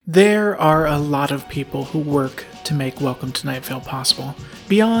There are a lot of people who work to make Welcome to Night Vale possible.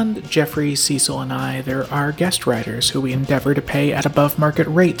 Beyond Jeffrey, Cecil, and I, there are guest writers who we endeavor to pay at above market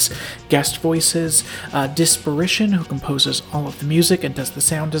rates, guest voices, Disparition, who composes all of the music and does the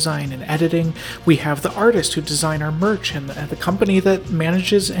sound design and editing. We have the artist who design our merch and the company that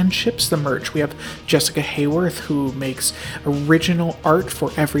manages and ships the merch. We have Jessica Hayworth, who makes original art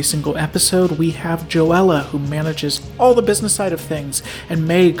for every single episode. We have Joella, who manages all the business side of things, and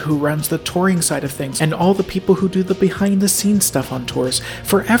Meg, who runs the touring side of things, and all the people who do the behind-the-scenes stuff on tours.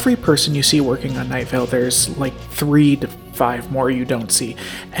 For every person you see working on Night Vale, there's like 3 to 5 more you don't see.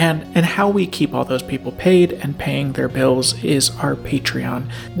 And how we keep all those people paid and paying their bills is our Patreon.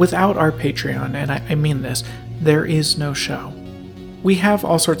 Without our Patreon, and I mean this, there is no show. We have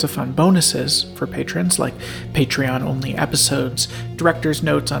all sorts of fun bonuses for patrons, like Patreon-only episodes, director's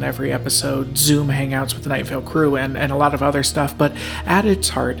notes on every episode, Zoom hangouts with the Night Vale crew, and a lot of other stuff, but at its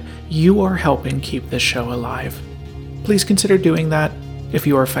heart, you are helping keep this show alive. Please consider doing that if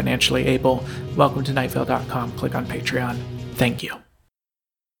you are financially able. Welcome to nightvale.com. Click on Patreon. Thank you.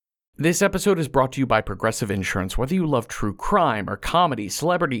 This episode is brought to you by Progressive Insurance. Whether you love true crime or comedy,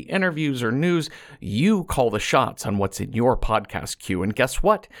 celebrity interviews or news, you call the shots on what's in your podcast queue. And guess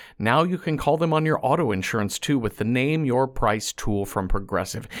what? Now you can call them on your auto insurance too with the Name Your Price tool from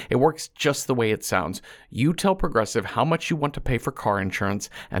Progressive. It works just the way it sounds. You tell Progressive how much you want to pay for car insurance,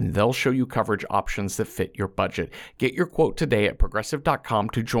 and they'll show you coverage options that fit your budget. Get your quote today at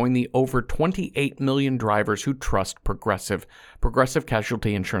Progressive.com to join the over 28 million drivers who trust Progressive. Progressive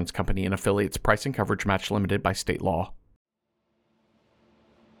Casualty Insurance Company and affiliates. Price and coverage match limited by state law.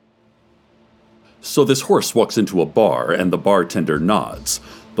 So this horse walks into a bar and the bartender nods.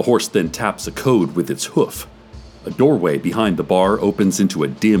 The horse then taps a code with its hoof. A doorway behind the bar opens into a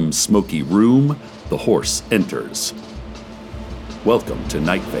dim, smoky room. The horse enters. Welcome to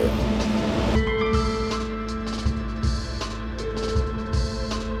Night Vale.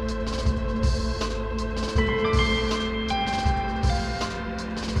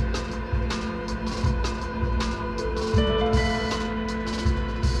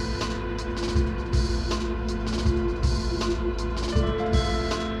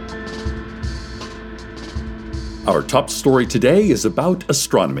 Our top story today is about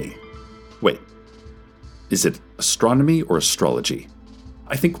astronomy. Wait, is it astronomy or astrology?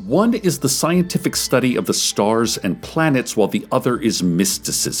 I think one is the scientific study of the stars and planets while the other is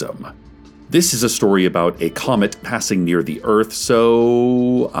mysticism. This is a story about a comet passing near the Earth,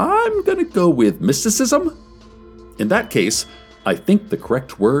 so I'm gonna go with mysticism. In that case, I think the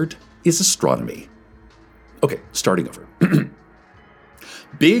correct word is astronomy. Okay, starting over.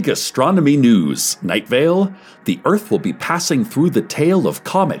 Big astronomy news, Night Vale. The Earth will be passing through the tail of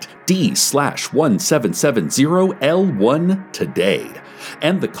Comet D/1770L1 today,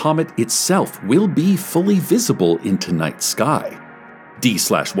 and the comet itself will be fully visible in tonight's sky.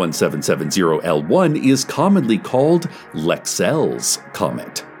 D/1770L1 is commonly called Lexell's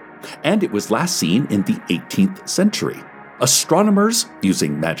Comet, and it was last seen in the 18th century. Astronomers,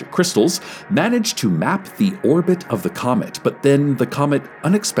 using magic crystals, managed to map the orbit of the comet, but then the comet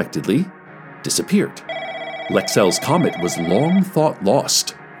unexpectedly disappeared. Lexell's comet was long thought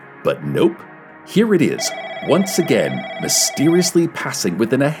lost, but nope, here it is, once again, mysteriously passing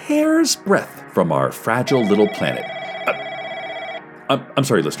within a hair's breadth from our fragile little planet. I'm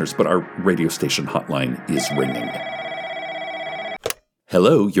sorry, listeners, but our radio station hotline is ringing.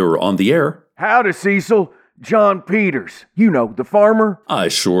 Hello, you're on the air. Howdy, Cecil. John Peters. You know, the farmer. I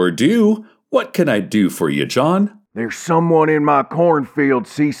sure do. What can I do for you, John? There's someone in my cornfield,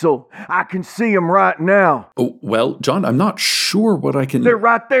 Cecil. I can see him right now. Oh, well, John, I'm not sure what I can... They're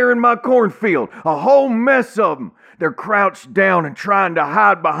right there in my cornfield. A whole mess of them. They're crouched down and trying to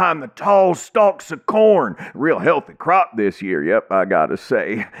hide behind the tall stalks of corn. Real healthy crop this year, yep, I gotta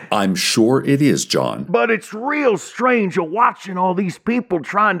say. I'm sure it is, John. But it's real strange watching all these people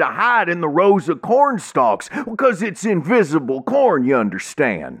trying to hide in the rows of corn stalks, because it's invisible corn, you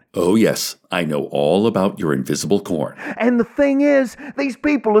understand. Oh, yes, I know all about your invisible corn. And the thing is, these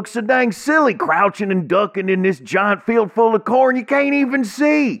people look so dang silly crouching and ducking in this giant field full of corn you can't even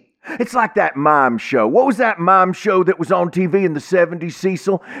see. It's like that mime show. What was that mime show that was on TV in the 70s,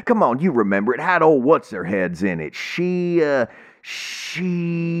 Cecil? Come on, you remember. It had old what's-their-heads in it. Sheila,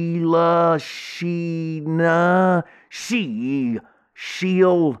 Sheena,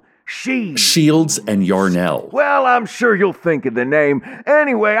 Shields and Yarnell. Well, I'm sure you'll think of the name.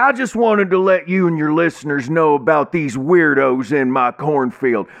 Anyway, I just wanted to let you and your listeners know about these weirdos in my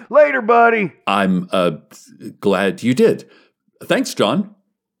cornfield. Later, buddy. I'm, glad you did. Thanks, John.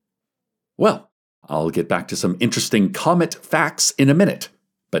 Well, I'll get back to some interesting comet facts in a minute.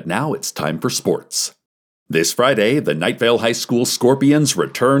 But now it's time for sports. This Friday, the Night Vale High School Scorpions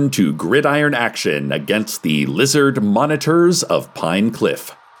return to gridiron action against the Lizard Monitors of Pine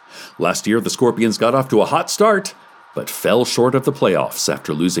Cliff. Last year, the Scorpions got off to a hot start, but fell short of the playoffs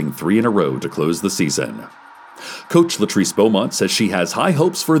after losing 3 in a row to close the season. Coach Latrice Beaumont says she has high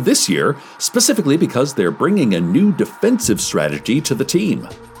hopes for this year, specifically because they're bringing a new defensive strategy to the team.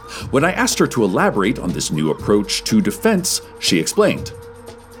 When I asked her to elaborate on this new approach to defense, she explained.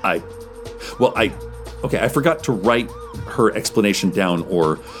 I forgot to write her explanation down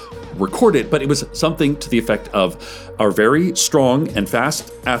or record it, but it was something to the effect of, our very strong and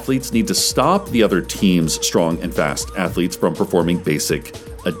fast athletes need to stop the other team's strong and fast athletes from performing basic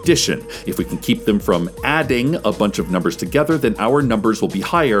addition. If we can keep them from adding a bunch of numbers together, then our numbers will be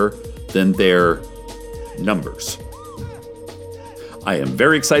higher than their numbers. I am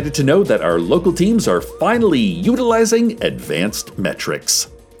very excited to know that our local teams are finally utilizing advanced metrics.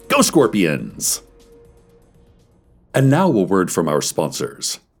 Go Scorpions! And now a word from our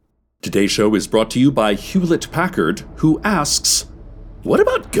sponsors. Today's show is brought to you by Hewlett-Packard, who asks, what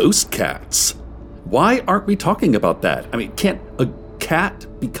about ghost cats? Why aren't we talking about that? I mean, can't a cat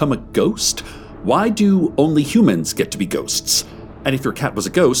become a ghost? Why do only humans get to be ghosts? And if your cat was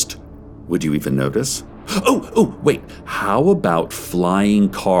a ghost, would you even notice? Wait, how about flying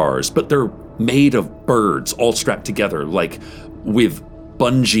cars, but they're made of birds all strapped together, like with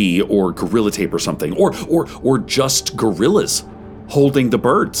bungee or gorilla tape or something, or just gorillas holding the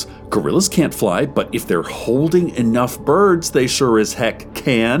birds. Gorillas can't fly, but if they're holding enough birds, they sure as heck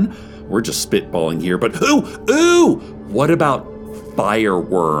can. We're just spitballing here, but what about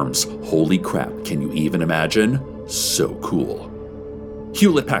fireworms? Holy crap, can you even imagine? So cool.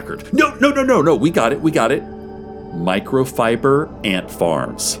 Hewlett-Packard. No, we got it. Microfiber ant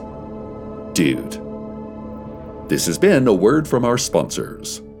farms. Dude. This has been a word from our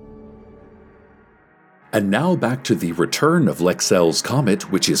sponsors. And now back to the return of Lexell's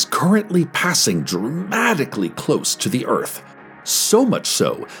comet, which is currently passing dramatically close to the Earth. So much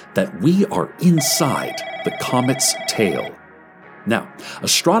so that we are inside the comet's tail. Now,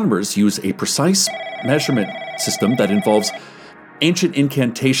 astronomers use a precise measurement system that involves ancient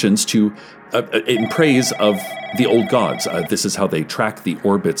incantations in praise of the old gods. This is how they track the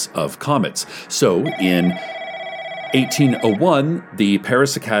orbits of comets. So, in 1801, the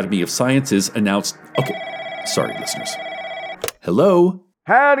Paris Academy of Sciences announced... Okay, sorry, listeners. Hello?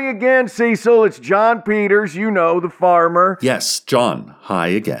 Howdy again, Cecil. It's John Peters, the farmer. Yes, John. Hi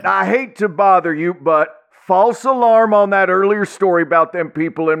again. I hate to bother you, but false alarm on that earlier story about them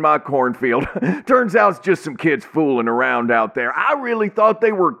people in my cornfield. Turns out it's just some kids fooling around out there. I really thought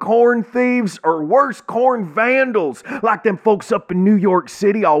they were corn thieves, or worse, corn vandals, like them folks up in New York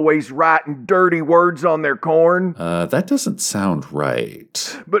City always writing dirty words on their corn. That doesn't sound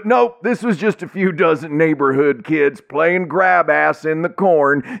right. But nope, this was just a few dozen neighborhood kids playing grab ass in the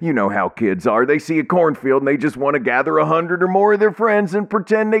corn. You know how kids are. They see a cornfield and they just want to gather 100 or more of their friends and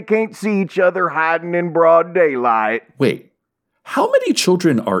pretend they can't see each other hiding in broad daylight. Wait, how many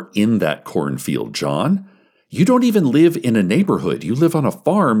children are in that cornfield, John? You don't even live in a neighborhood. You live on a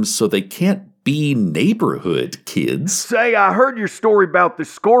farm, so they can't be neighborhood kids. Say, I heard your story about the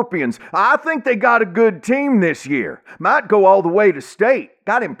Scorpions. I think they got a good team this year. Might go all the way to state.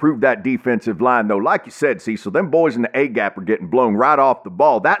 Got to improve that defensive line, though. Like you said, Cecil, them boys in the A-gap are getting blown right off the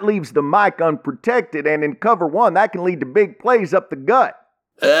ball. That leaves the mic unprotected, and in cover one, that can lead to big plays up the gut.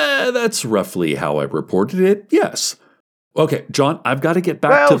 That's roughly how I reported it, yes. Okay, John, I've got to get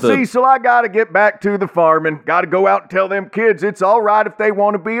back to the... Well, Cecil, I got to get back to the farming. Got to go out and tell them kids it's all right if they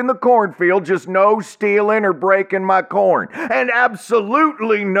want to be in the cornfield, just no stealing or breaking my corn. And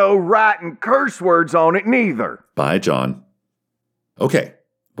absolutely no writing curse words on it neither. Bye, John. Okay,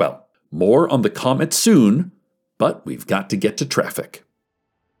 well, more on the comet soon, but we've got to get to traffic.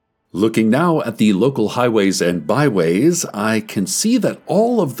 Looking now at the local highways and byways, I can see that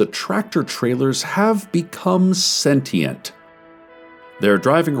all of the tractor trailers have become sentient. They're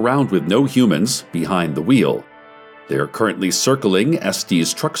driving around with no humans behind the wheel. They are currently circling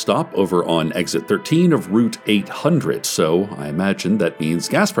Estes truck stop over on exit 13 of Route 800, so I imagine that means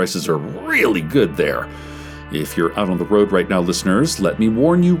gas prices are really good there. If you're out on the road right now, listeners, let me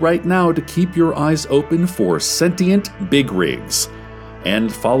warn you right now to keep your eyes open for sentient big rigs,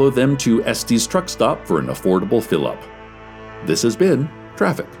 and follow them to Estes truck stop for an affordable fill-up. This has been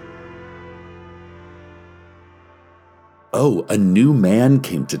Traffic. Oh, a new man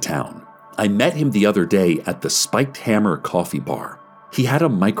came to town. I met him the other day at the Spiked Hammer Coffee Bar. He had a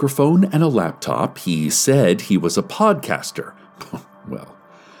microphone and a laptop. He said he was a podcaster. Well,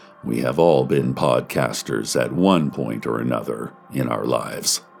 We have all been podcasters at one point or another in our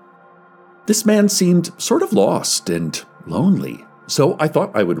lives. This man seemed sort of lost and lonely, so I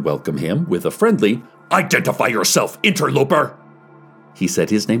thought I would welcome him with a friendly, "Identify yourself, interloper!" He said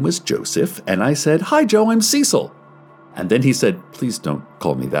his name was Joseph, and I said, "Hi, Joe, I'm Cecil." And then he said, "Please don't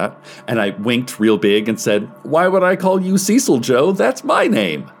call me that." And I winked real big and said, "Why would I call you Cecil, Joe? That's my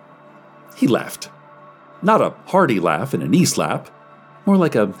name." He laughed. Not a hearty laugh and a knee slap, more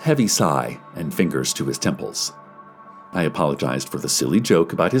like a heavy sigh and fingers to his temples. I apologized for the silly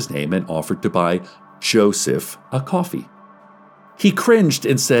joke about his name and offered to buy Joseph a coffee. He cringed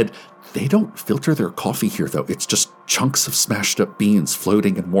and said, "They don't filter their coffee here, though. It's just chunks of smashed up beans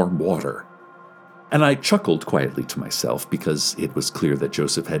floating in warm water." And I chuckled quietly to myself because it was clear that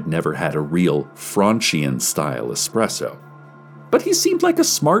Joseph had never had a real Francian-style espresso. But he seemed like a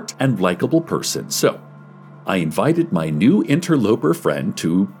smart and likable person, so I invited my new interloper friend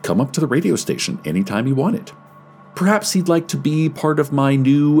to come up to the radio station anytime he wanted. Perhaps he'd like to be part of my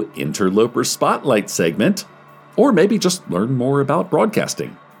new Interloper Spotlight segment, or maybe just learn more about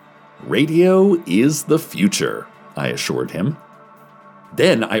broadcasting. Radio is the future, I assured him.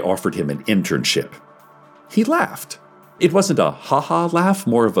 Then I offered him an internship. He laughed. It wasn't a ha-ha laugh,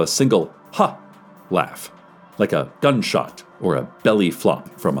 more of a single ha laugh, like a gunshot or a belly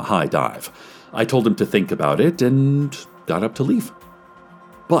flop from a high dive. I told him to think about it and got up to leave.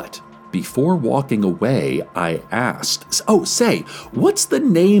 But before walking away, I asked, "Oh, say, what's the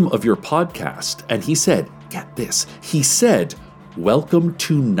name of your podcast?" And he said, get this, he said, "Welcome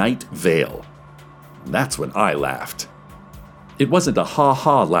to Night Vale." That's when I laughed. It wasn't a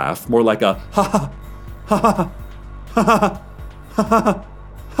ha-ha laugh, more like a ha-ha, ha-ha, ha-ha,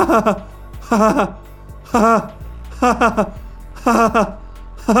 ha-ha, ha-ha, ha-ha, ha-ha,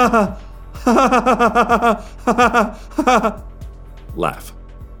 ha-ha, ha-ha, laugh.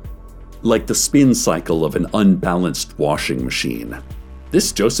 Like the spin cycle of an unbalanced washing machine.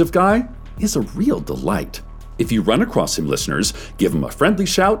 This Joseph guy is a real delight. If you run across him, listeners, give him a friendly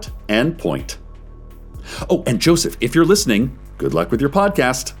shout and point. Oh, and Joseph, if you're listening, good luck with your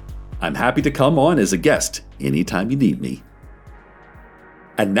podcast. I'm happy to come on as a guest anytime you need me.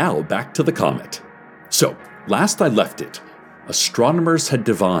 And now back to the comet. So, last I left it, astronomers had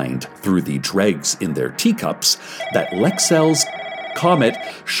divined through the dregs in their teacups that Lexell's comet,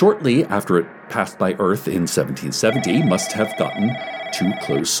 shortly after it passed by Earth in 1770, must have gotten too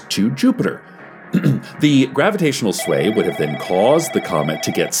close to Jupiter. The gravitational sway would have then caused the comet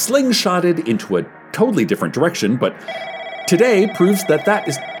to get slingshotted into a totally different direction, but today proves that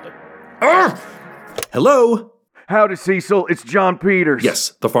is... Hello? Howdy, Cecil. It's John Peters.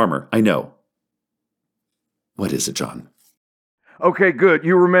 Yes, the farmer. I know. What is it, John? Okay, good.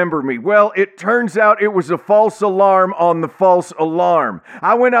 You remember me. Well, it turns out it was a false alarm on the false alarm.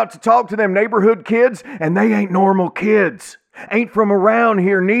 I went out to talk to them neighborhood kids, and they ain't normal kids. Ain't from around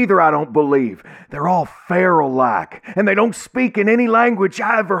here neither, I don't believe. They're all feral-like, and they don't speak in any language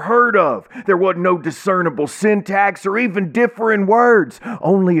I ever heard of. There wasn't no discernible syntax or even differing words,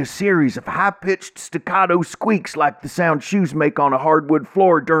 only a series of high-pitched staccato squeaks like the sound shoes make on a hardwood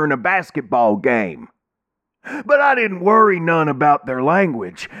floor during a basketball game. But I didn't worry none about their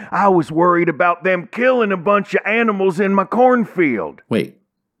language. I was worried about them killing a bunch of animals in my cornfield. Wait,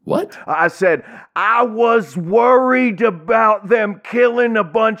 what? I said, I was worried about them killing a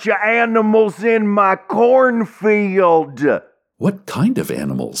bunch of animals in my cornfield. What kind of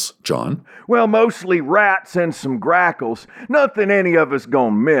animals, John? Well, mostly rats and some grackles. Nothing any of us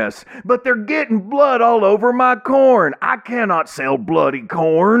gonna miss. But they're getting blood all over my corn. I cannot sell bloody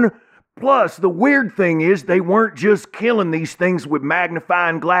corn. Plus, the weird thing is they weren't just killing these things with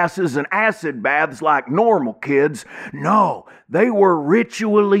magnifying glasses and acid baths like normal kids. No, they were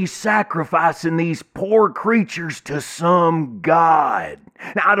ritually sacrificing these poor creatures to some god.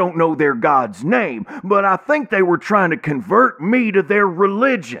 Now, I don't know their god's name, but I think they were trying to convert me to their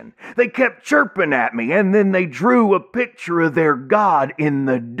religion. They kept chirping at me, and then they drew a picture of their god in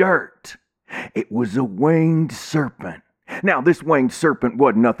the dirt. It was a winged serpent. Now, this winged serpent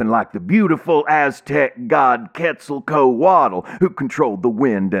wasn't nothing like the beautiful Aztec god Quetzalcoatl, who controlled the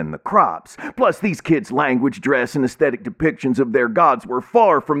wind and the crops. Plus, these kids' language, dress, and aesthetic depictions of their gods were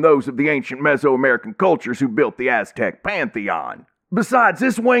far from those of the ancient Mesoamerican cultures who built the Aztec pantheon. Besides,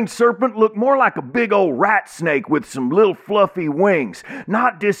 this winged serpent looked more like a big old rat snake with some little fluffy wings,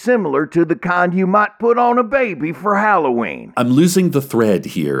 not dissimilar to the kind you might put on a baby for Halloween. I'm losing the thread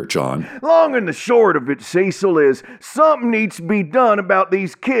here, John. Long and the short of it, Cecil, is something needs to be done about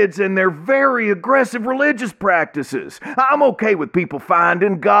these kids and their very aggressive religious practices. I'm okay with people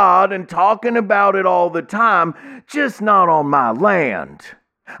finding God and talking about it all the time, just not on my land.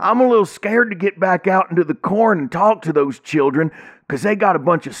 I'm a little scared to get back out into the corn and talk to those children, 'cause they got a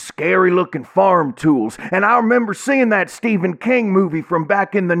bunch of scary-looking farm tools. And I remember seeing that Stephen King movie from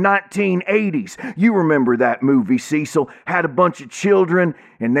back in the 1980s. You remember that movie, Cecil? Had a bunch of children,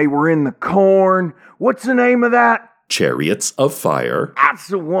 and they were in the corn. What's the name of that? Chariots of Fire. That's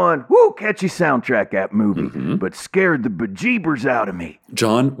the one. Woo, catchy soundtrack, that movie. But scared the bejeebers out of me.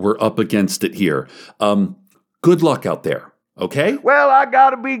 John, we're up against it here. Good luck out there, okay? Well, I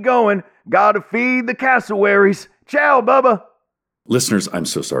gotta be going. Gotta feed the cassowaries. Ciao, Bubba. Listeners, I'm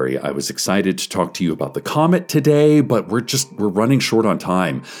so sorry. I was excited to talk to you about the Comet today, but we're running short on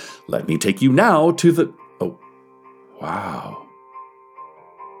time. Let me take you now to the... Oh, wow.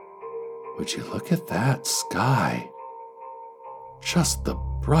 Would you look at that sky? Just the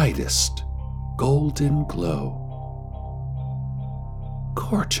brightest golden glow.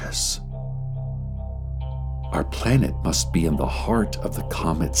 Gorgeous. Our planet must be in the heart of the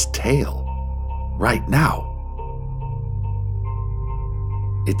comet's tail right now.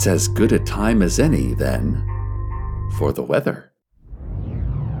 It's as good a time as any, then, for the weather.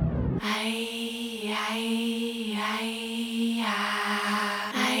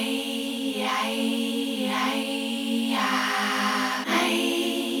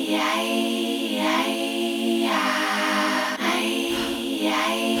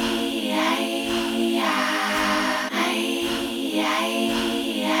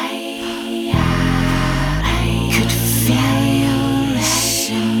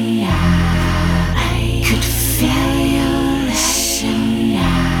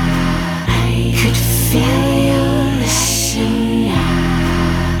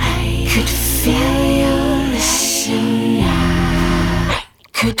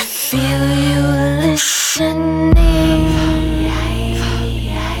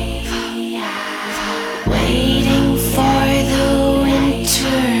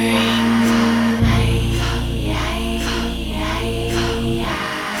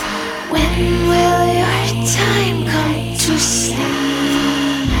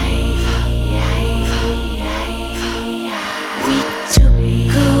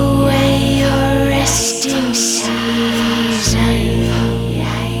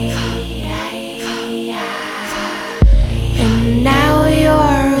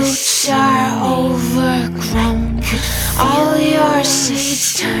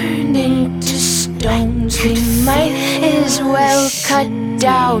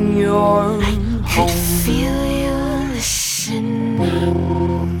 Down your home. Feel you listening.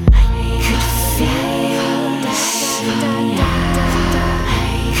 I could feel you listening. I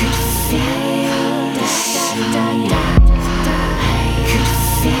could feel you listening. I could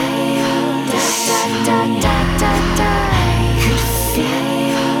feel you listening. I could feel you listening.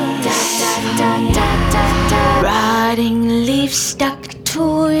 Rotting leaves stuck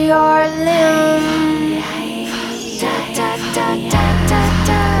to your limb.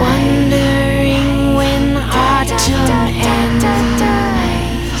 Wondering when autumn ends.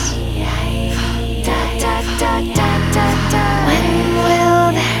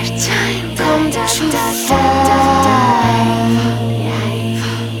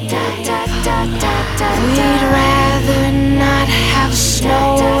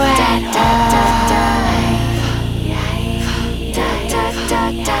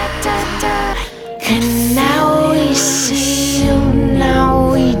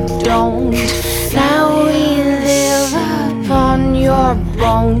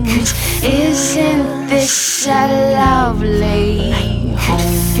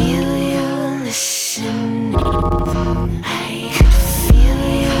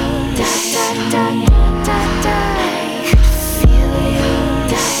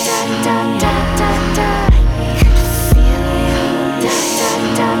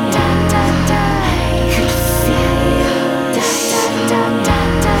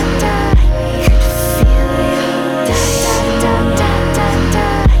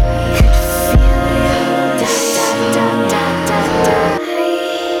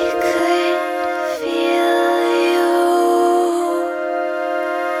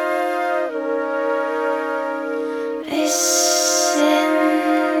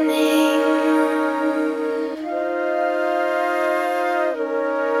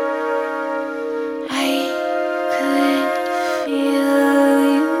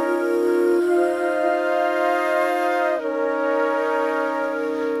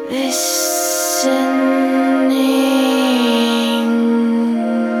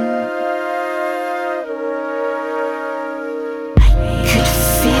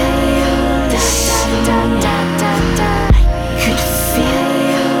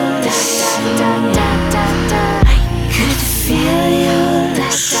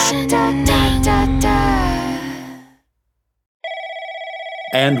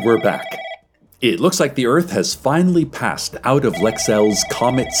 And we're back. It looks like the Earth has finally passed out of Lexell's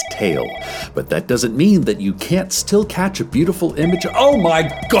Comet's tail, but that doesn't mean that you can't still catch a beautiful image. Oh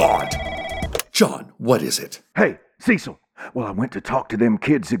my God! John, what is it? Hey, Cecil. Well, I went to talk to them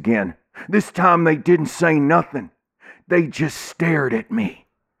kids again. This time they didn't say nothing. They just stared at me.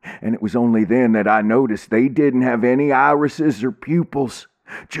 And it was only then that I noticed they didn't have any irises or pupils,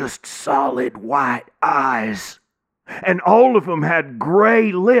 just solid white eyes. And all of them had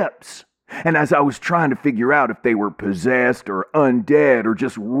gray lips. And as I was trying to figure out if they were possessed or undead or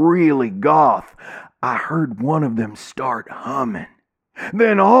just really goth, I heard one of them start humming.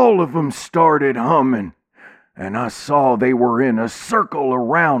 Then all of them started humming, and I saw they were in a circle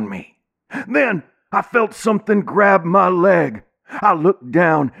around me. Then I felt something grab my leg. I looked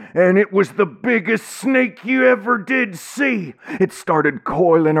down, and it was the biggest snake you ever did see. It started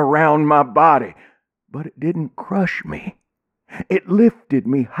coiling around my body, but it didn't crush me. It lifted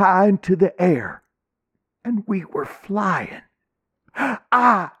me high into the air, and we were flying.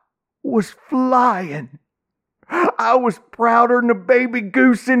 I was flying. I was prouder than a baby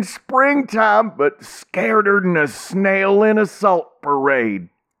goose in springtime, but scareder than a snail in a salt parade.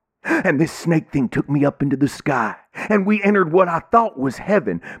 And this snake thing took me up into the sky, and we entered what I thought was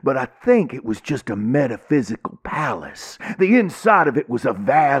heaven, but I think it was just a metaphysical palace. The inside of it was a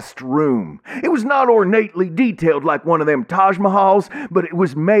vast room. It was not ornately detailed like one of them Taj Mahals, but it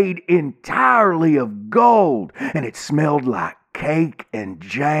was made entirely of gold, and it smelled like cake and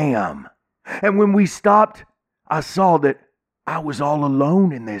jam. And when we stopped, I saw that I was all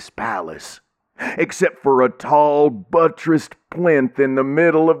alone in this palace, except for a tall, buttressed plinth in the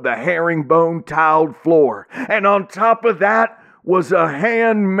middle of the herringbone tiled floor. And on top of that was a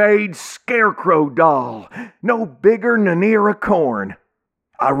handmade scarecrow doll, no bigger than an ear of corn.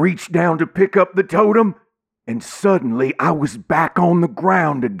 I reached down to pick up the totem, and suddenly I was back on the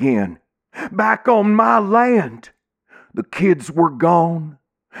ground again, back on my land. The kids were gone.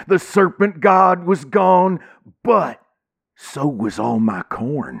 The serpent god was gone, but so was all my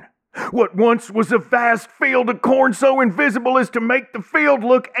corn. What once was a vast field of corn so invisible as to make the field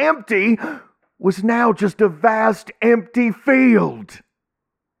look empty was now just a vast empty field.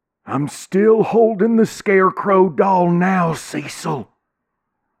 I'm still holding the scarecrow doll now, Cecil.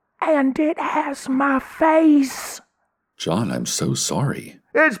 And it has my face. John, I'm so sorry.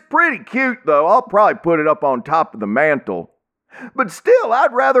 It's pretty cute, though. I'll probably put it up on top of the mantle. But still,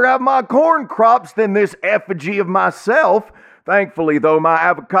 I'd rather have my corn crops than this effigy of myself. Thankfully, though, my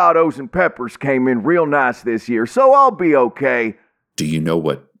avocados and peppers came in real nice this year, so I'll be okay. Do you know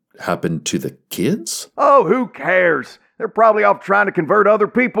what happened to the kids? Oh, who cares? They're probably off trying to convert other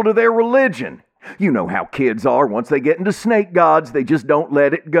people to their religion. You know how kids are. Once they get into snake gods, they just don't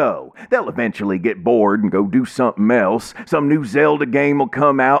let it go. They'll eventually get bored and go do something else. Some new Zelda game will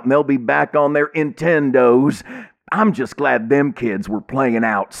come out and they'll be back on their Nintendos. I'm just glad them kids were playing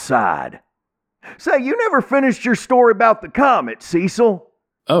outside. Say, you never finished your story about the comet, Cecil.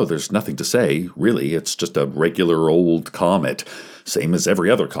 Oh, there's nothing to say, really. It's just a regular old comet. Same as every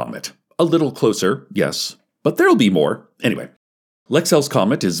other comet. A little closer, yes, but there'll be more. Anyway, Lexell's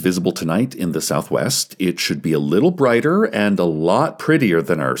comet is visible tonight in the southwest. It should be a little brighter and a lot prettier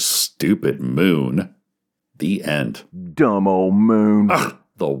than our stupid moon. The end. Dumb old moon. Ugh,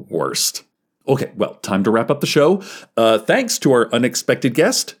 the worst. Okay, well, time to wrap up the show. Thanks to our unexpected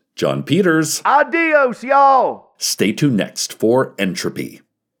guest, John Peters. Adios, y'all. Stay tuned next for Entropy.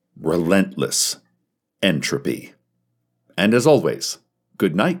 Relentless entropy. And as always,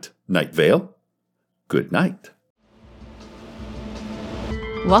 good night, Night Vale. Good night.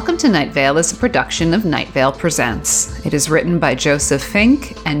 Welcome to Night Vale is a production of Night Vale Presents. It is written by Joseph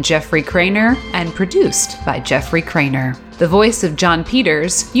Fink and Jeffrey Craner and produced by Jeffrey Craner. The voice of John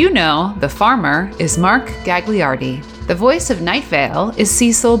Peters, you know, the farmer, is Mark Gagliardi. The voice of Night Vale is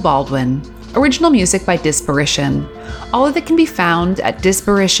Cecil Baldwin. Original music by Disparition. All of it can be found at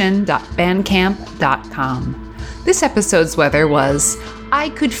disparition.bandcamp.com. This episode's weather was I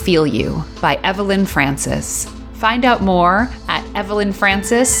Could Feel You by Evelyn Francis. Find out more at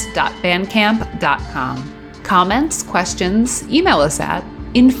evelynfrancis.bandcamp.com. Comments, questions, email us at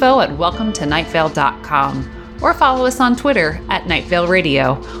info@welcometonightvale.com or follow us on Twitter at Night Vale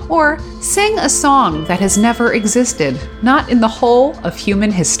Radio, or sing a song that has never existed, not in the whole of human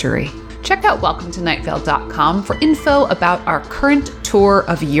history. Check out welcometonightvale.com for info about our current tour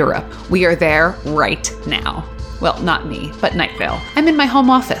of Europe. We are there right now. Well, not me, but Night Vale. I'm in my home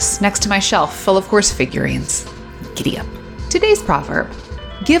office, next to my shelf full of horse figurines. Giddy up. Today's proverb: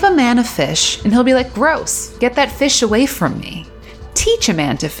 give a man a fish and he'll be like, gross, get that fish away from me. Teach a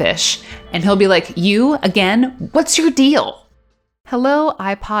man to fish and he'll be like, you again? What's your deal? Hello,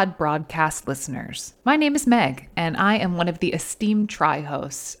 iPod broadcast listeners. My name is Meg, and I am one of the esteemed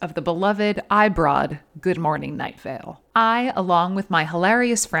tri-hosts of the beloved iBroad Good Morning Night Vale. I, along with my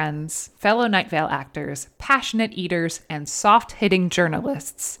hilarious friends, fellow Night Vale actors, passionate eaters, and soft-hitting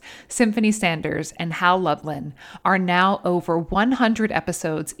journalists, Symphony Sanders and Hal Lublin, are now over 100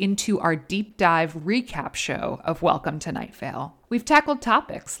 episodes into our deep dive recap show of Welcome to Night Vale. We've tackled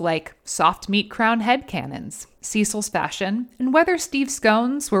topics like soft meat crown headcanons, Cecil's fashion, and whether Steve's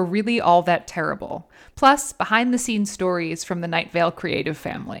scones were really all that terrible, plus behind-the-scenes stories from the Night Vale creative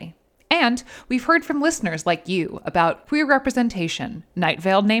family. And we've heard from listeners like you about queer representation, Night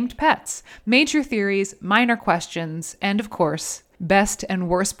Vale named pets, major theories, minor questions, and of course, best and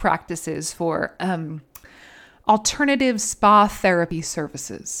worst practices for, alternative spa therapy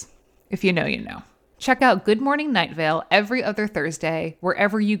services. If you know, you know. Check out Good Morning Night Vale every other Thursday,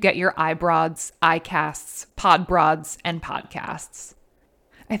 wherever you get your iBroads, iCasts, Podbroads, and podcasts.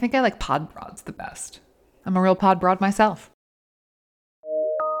 I think I like Podbroads the best. I'm a real Podbroad myself.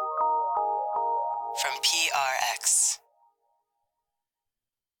 From PRX.